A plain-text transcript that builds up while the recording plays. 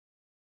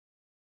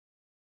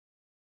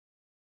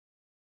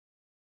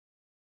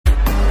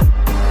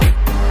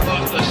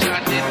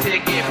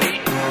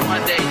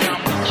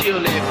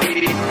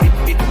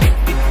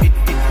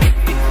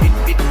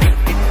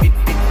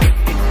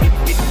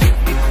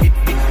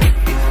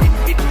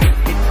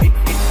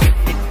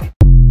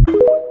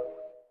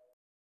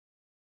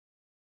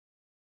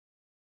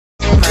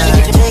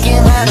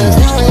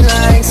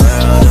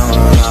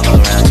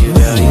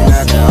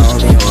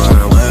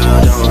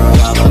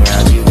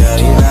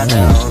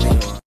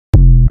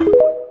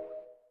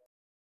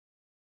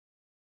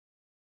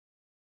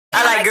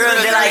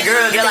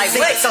girl get like,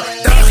 wait, so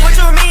bitch, what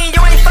you mean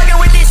you ain't fucking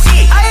with this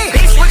shit?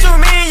 Bitch, what you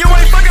mean you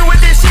ain't fucking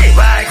with this shit?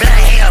 Right, black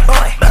hair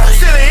boy,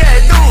 silly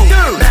ass dude,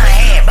 black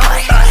hair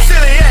boy,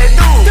 silly ass dude.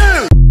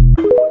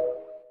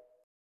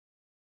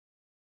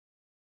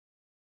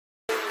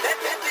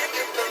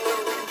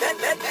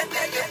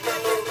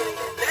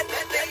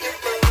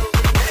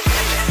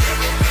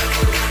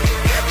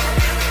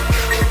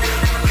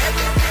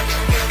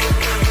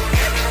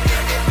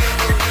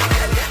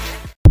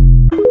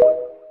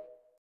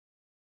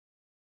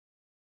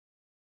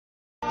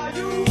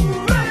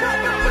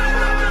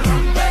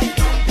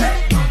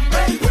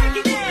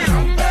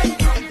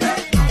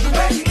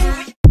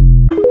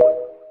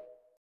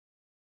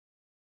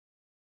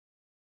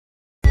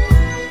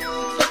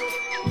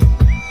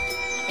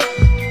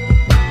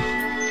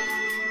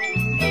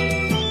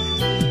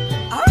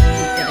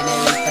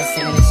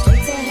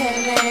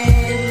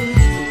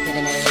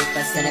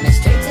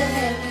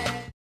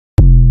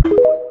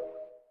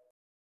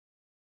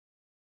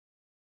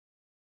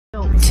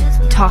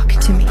 Talk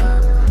to me.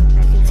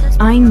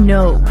 I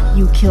know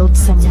you killed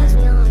someone.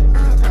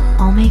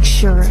 I'll make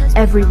sure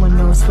everyone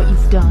knows what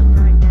you've done.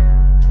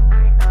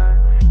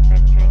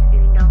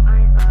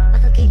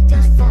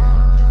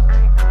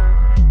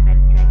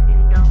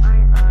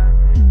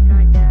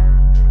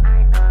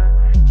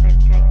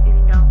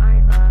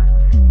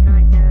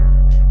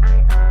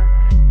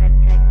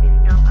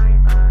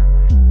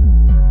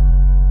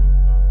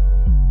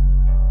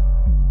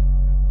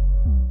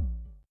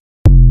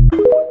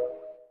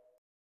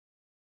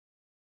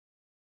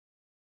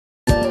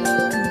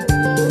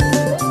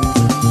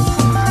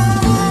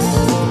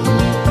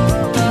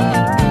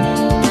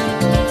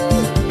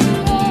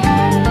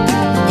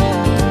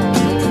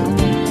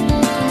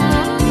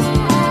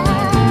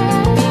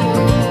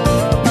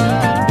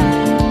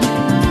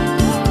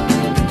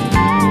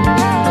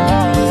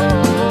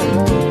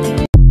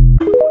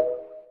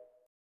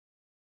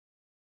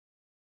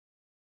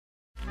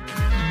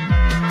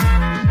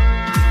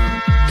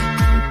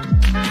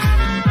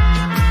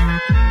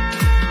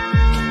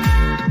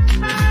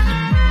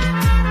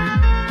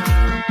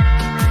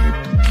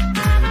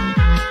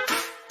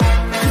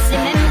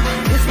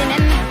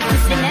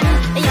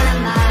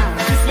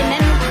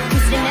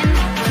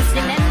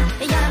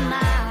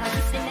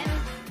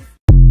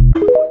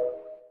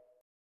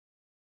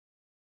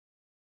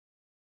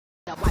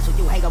 Watch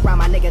you hang around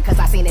my nigga, cause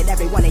I seen it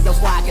every one of your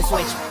squad can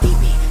switch.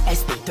 DB,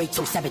 SB,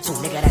 3272,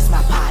 nigga, that's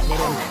my pod,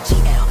 nigga.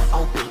 GL,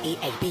 OB,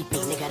 EA, BP,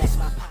 nigga, that's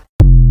my pod.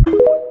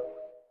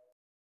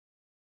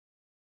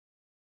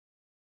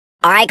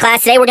 Alright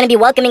class, today we're gonna be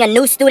welcoming a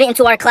new student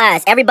into our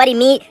class. Everybody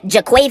meet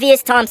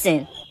Jaquavius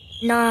Thompson.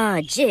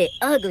 Nah, Jit,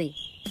 ugly.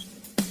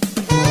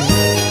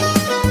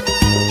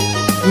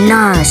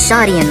 Nah,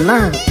 shoddy in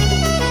love.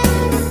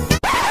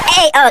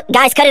 Hey,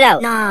 guys, cut it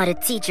out. Nah, the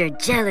teacher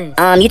jealous.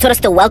 You told us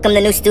to welcome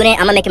the new student.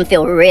 I'm gonna make him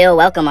feel real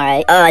welcome,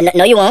 alright?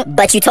 No you won't.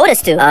 But you told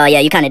us to. Yeah,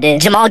 you kinda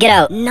did. Jamal, get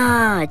out.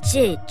 Nah,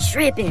 Jit,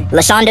 tripping.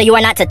 LaShonda, you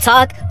are not to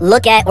talk,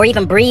 look at, or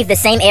even breathe the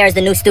same air as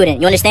the new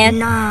student. You understand?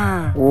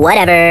 Nah.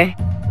 Whatever.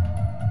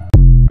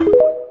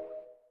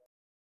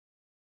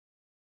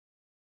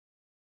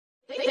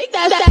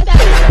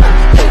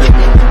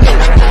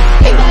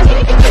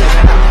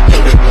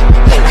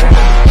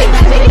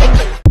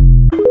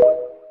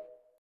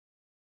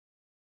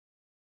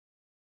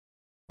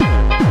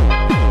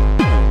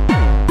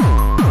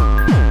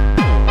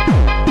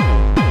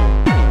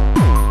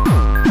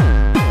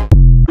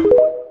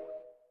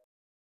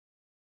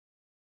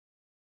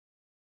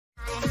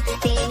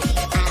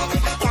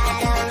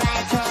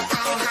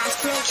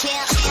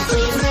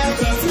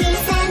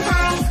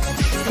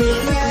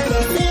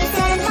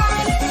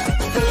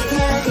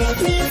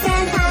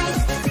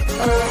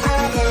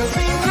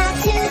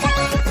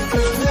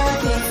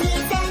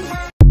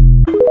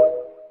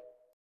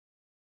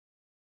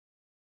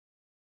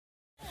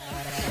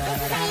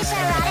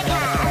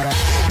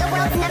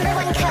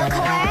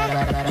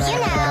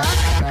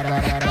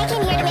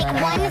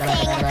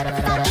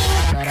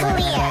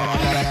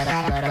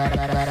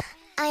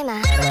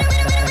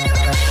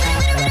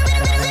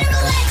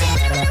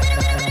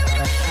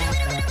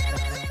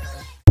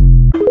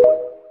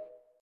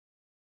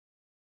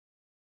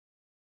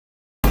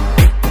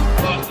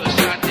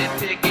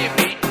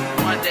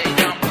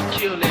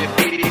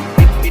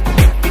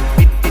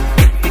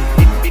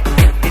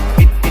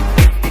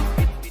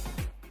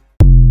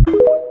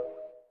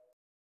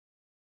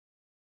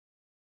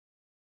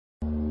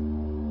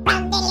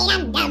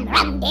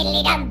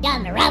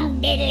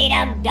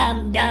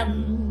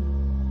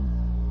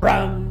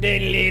 Rum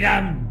diddly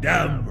dum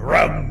dum,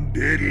 rum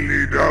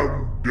diddly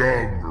dum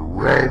dum,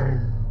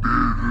 rum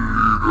diddly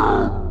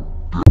dum.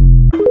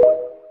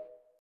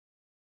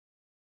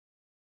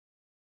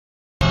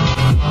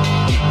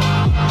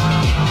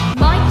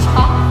 My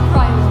top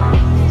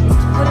priority is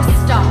to put a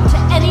stop to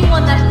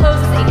anyone that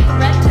poses a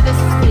threat to this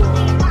school.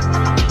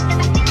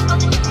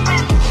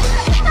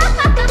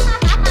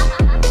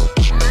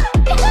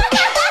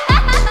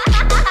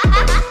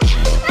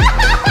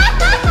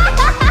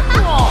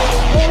 Oh,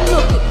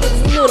 look at this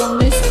little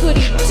Miss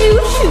Goody Two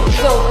Shoes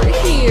over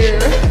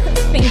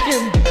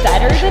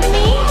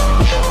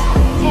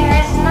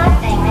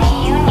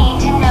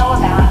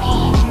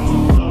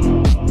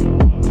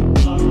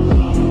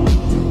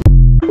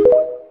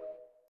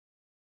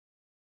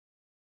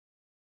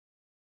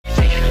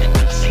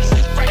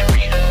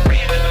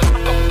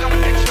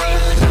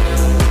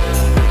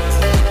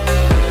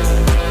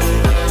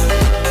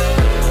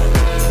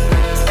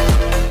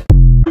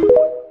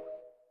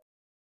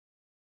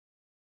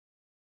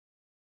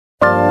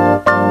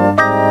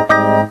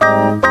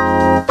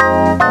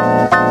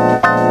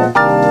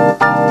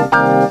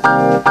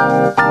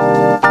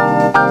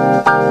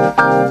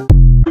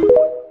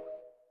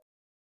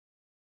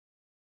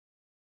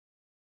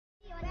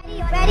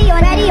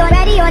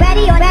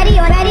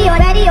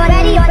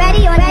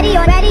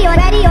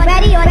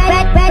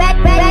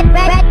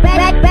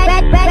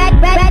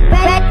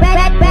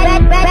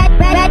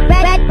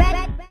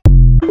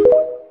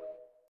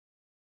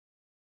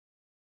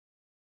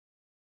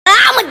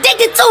I'm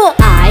addicted to her.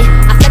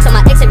 I flex on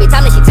my ex every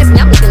time that she texts me.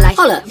 I'm looking like,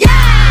 hold up. Yeah.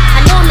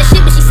 I know I'm the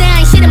shit, but she say I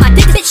ain't shit in my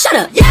dick. Bitch, shut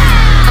up. Yeah.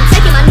 I'm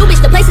taking my new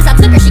bitch to places I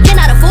took her. She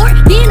cannot afford.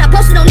 Then I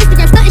posted on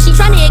Instagram stunting. She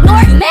trying to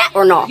ignore. You mad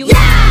or no?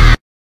 Yeah.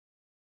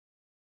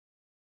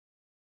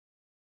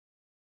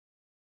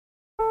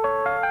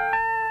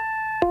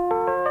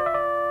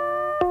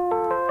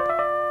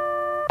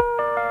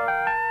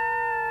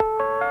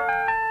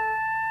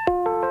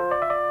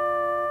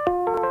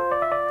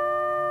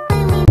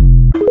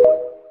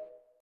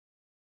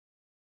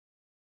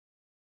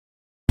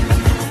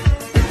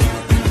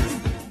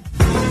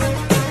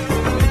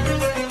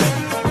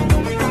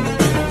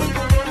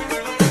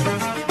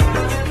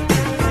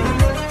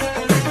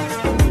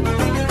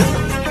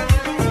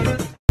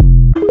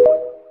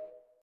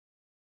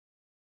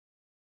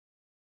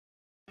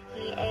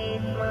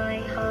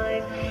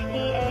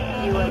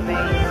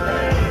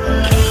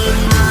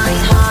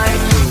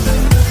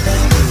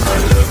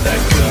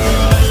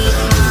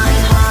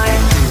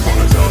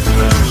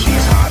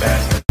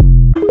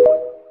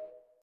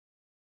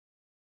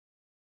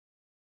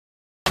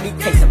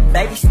 Take some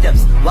baby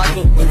steps,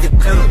 walking in the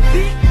club.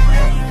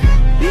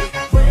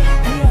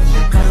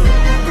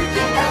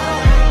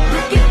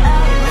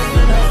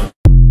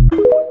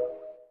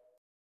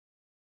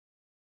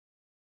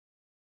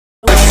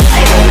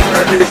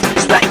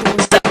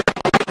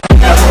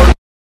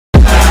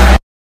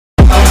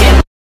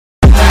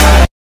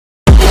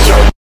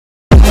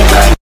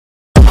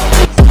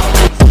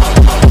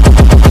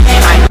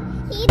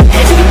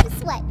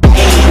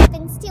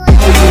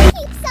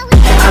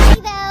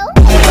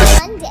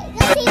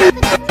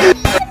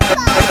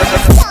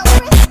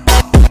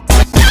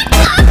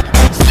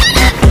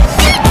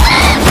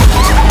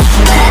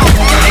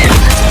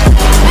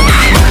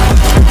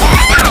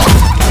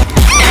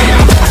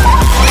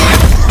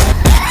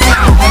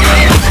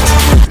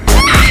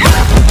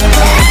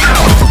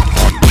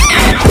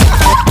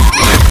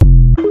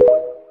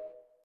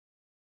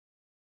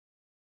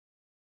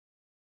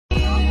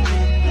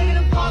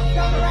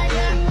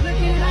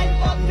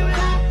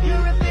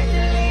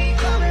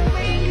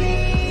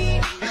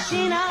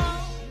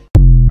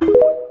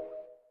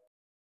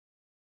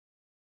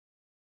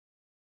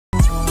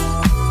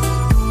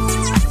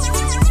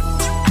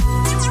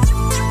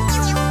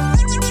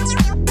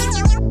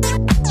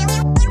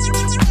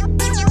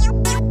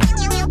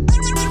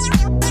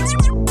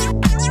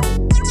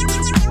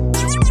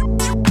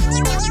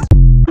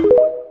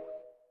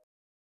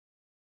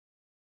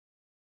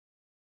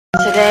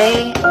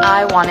 Today,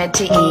 I wanted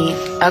to eat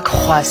a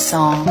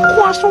croissant.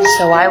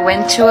 So I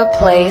went to a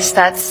place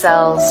that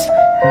sells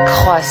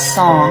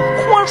croissant.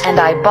 And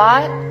I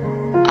bought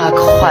a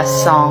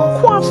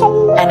croissant.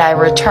 And I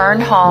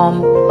returned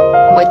home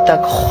with the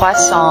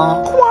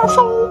croissant.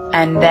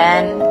 And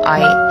then I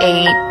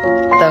ate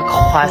the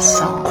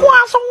croissant.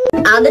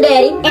 I'm the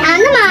daddy. And I'm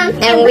the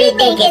mom. And we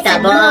think it's a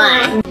boy.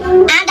 I'm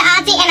the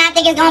auntie and I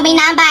think it's gonna be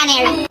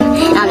non-binary.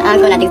 I'm the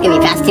uncle and I think it's gonna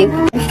be past two.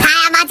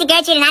 Hi, I'm Auntie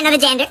Gertrude and I know the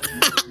gender.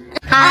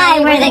 Hi,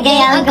 we're the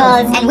gay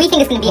uncles, and we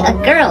think it's gonna be a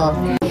girl.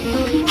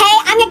 Hey,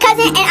 I'm your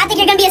cousin, and I think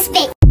you're gonna be a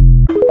spit.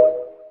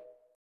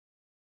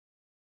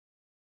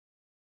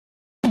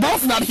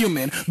 Both not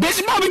human.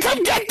 Bitch, mommy,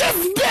 come get this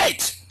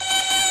bitch!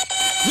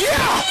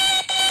 Yeah!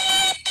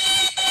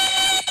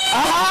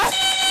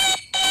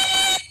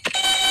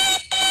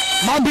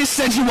 My bitch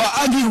said you were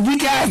ugly,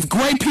 weak ass,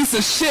 gray piece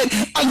of shit.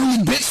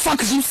 Ugly bitch, fuck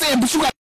as you said, but you got